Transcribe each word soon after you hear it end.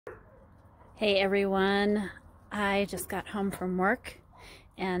Hey everyone, I just got home from work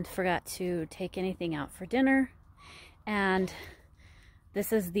and forgot to take anything out for dinner, and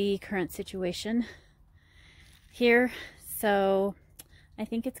this is the current situation here. So I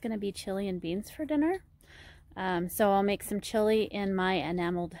think it's going to be chili and beans for dinner. So I'll make some chili in my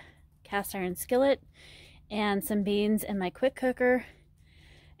enameled cast iron skillet and some beans in my quick cooker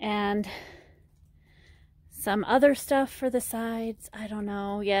and some other stuff for the sides. I don't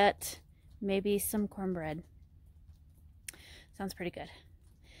know yet. Maybe some cornbread. Sounds pretty good.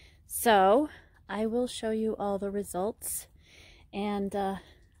 So I will show you all the results, and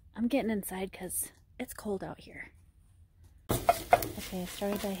I'm getting inside because it's cold out here. Okay, I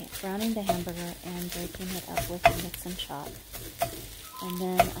started by browning the hamburger and breaking it up with a mix and chop. And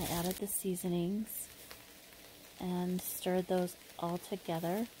then I added the seasonings and stirred those all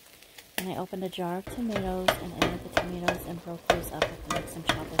together. And I opened a jar of tomatoes and added the tomatoes and broke those up with the mix and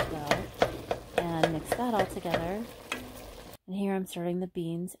chop as well. And mix that all together. And here I'm starting the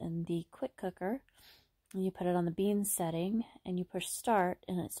beans in the quick cooker. And you put it on the beans setting and you push start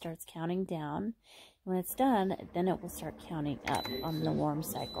and it starts counting down. When it's done, then it will start counting up on the warm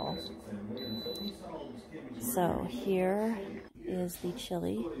cycle. So here is the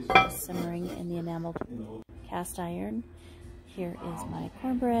chili simmering in the enameled cast iron. Here is my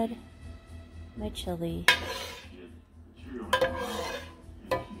cornbread, my chili,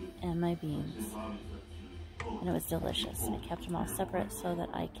 and my beans. And it was delicious. I kept them all separate so that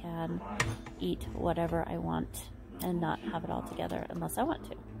I can eat whatever I want and not have it all together unless I want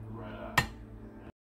to.